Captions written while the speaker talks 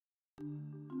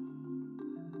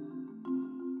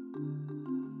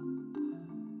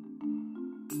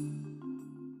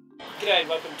G'day and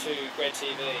welcome to Grad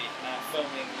TV,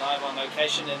 filming live on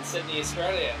location in Sydney,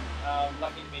 Australia.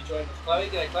 Lucky to be joined with Chloe.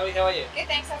 G'day Chloe, how are you? Good,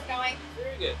 thanks, how's it going?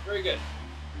 Very good, very good.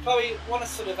 Chloe, I want to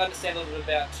sort of understand a little bit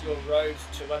about your road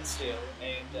to OneSteel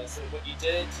and sort of what you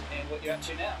did and what you're up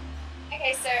to now.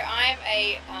 Okay, so I'm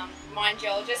a mine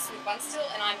geologist with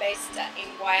OneSteel and I'm based in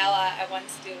Whyalla at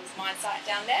OneSteel's mine site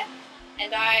down there.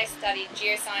 And I studied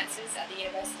geosciences at the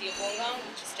University of Wollongong,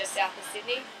 which is just south of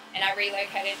Sydney, and I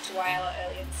relocated to Whyalla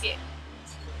earlier this year.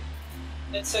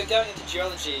 And so going into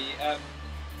geology,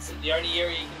 is it the only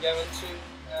area you can go into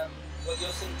what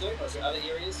you're sort of doing, or is there other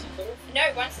areas you could have?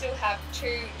 No, OneSteel have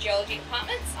two geology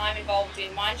departments. I'm involved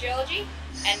in mine geology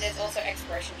and there's also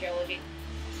exploration geology.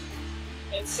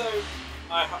 And so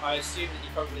I assume that you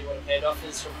probably would have had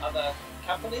offers from other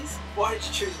companies. Why did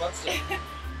you choose OneSteel?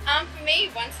 For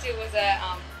me, OneSteel was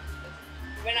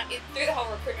through the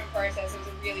whole recruitment process, it was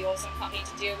a really awesome company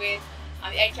to deal with.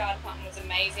 The HR department was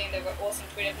amazing. They've got awesome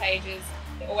Twitter pages.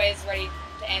 They're always ready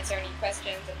to answer any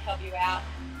questions and help you out.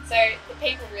 So the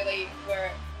people really were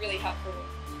really helpful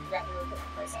throughout the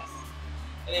recruitment process.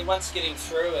 And then once getting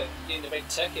through and getting the big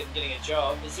ticket and getting a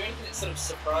job, is there anything that sort of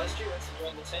surprised you once you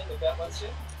joined the team about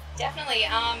OneSteel? Definitely.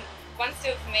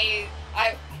 OneSteel for me,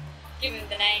 given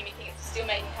the name, you think it's a steel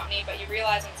making company, but you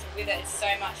realise once you're with it, it's so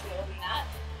much more than that.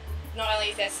 Not only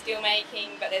is there steel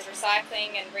making, but there's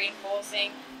recycling and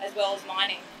reinforcing, as well as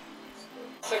mining.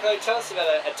 So can you tell us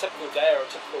about a typical day or a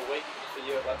typical week for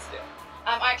you at OneSteel?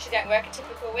 I actually don't work a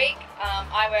typical week.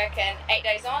 I work an 8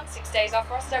 days on, 6 days off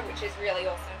roster, which is really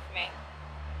awesome for me.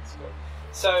 That's good.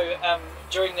 So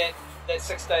during that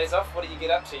 6 days off, what do you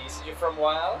get up to? You said you're from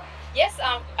Whyalla? Yes,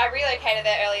 I relocated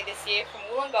there earlier this year from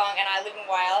Wollongong, and I live in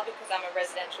Whyalla because I'm a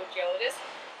residential geologist.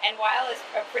 And Whyalla is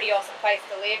a pretty awesome place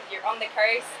to live. You're on the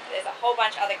coast, there's a whole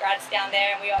bunch of other grads down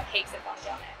there, and we have heaps of fun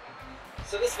down there.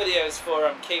 So this video is for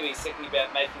Kiwis thinking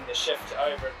about making the shift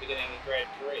over and beginning a grad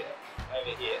career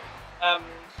over here.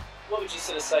 What would you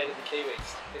sort of say to the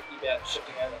Kiwis thinking about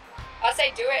shifting over? I'd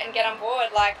say do it and get on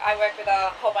board. Like, I work with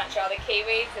a whole bunch of other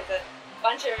Kiwis, there's a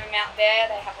bunch of them out there,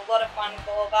 they have a lot of fun with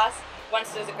all of us.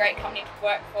 OneSteel is a great company to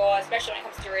work for, especially when it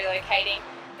comes to relocating.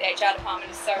 The HR department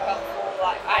is so helpful.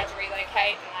 Like, I had to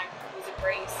relocate and it was a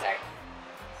breeze. So.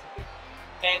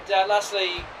 And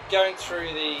lastly, going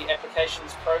through the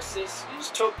applications process, can you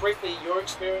just talk briefly your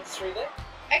experience through that?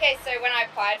 Okay, so when I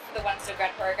applied for the OneSteel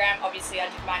grad program, obviously I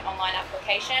did my online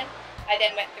application. I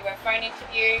then went through a phone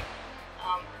interview,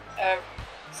 a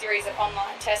series of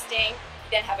online testing,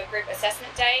 then have a group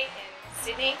assessment day in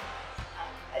Sydney.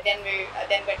 I then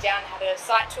went down and had a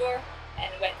site tour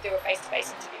and went through a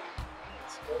face-to-face interview.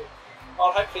 That's cool.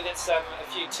 Well, hopefully that's a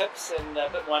few tips and a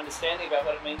bit more understanding about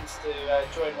what it means to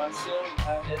join OneSteel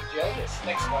as a geologist.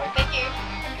 Thanks, Chloe. Thank you.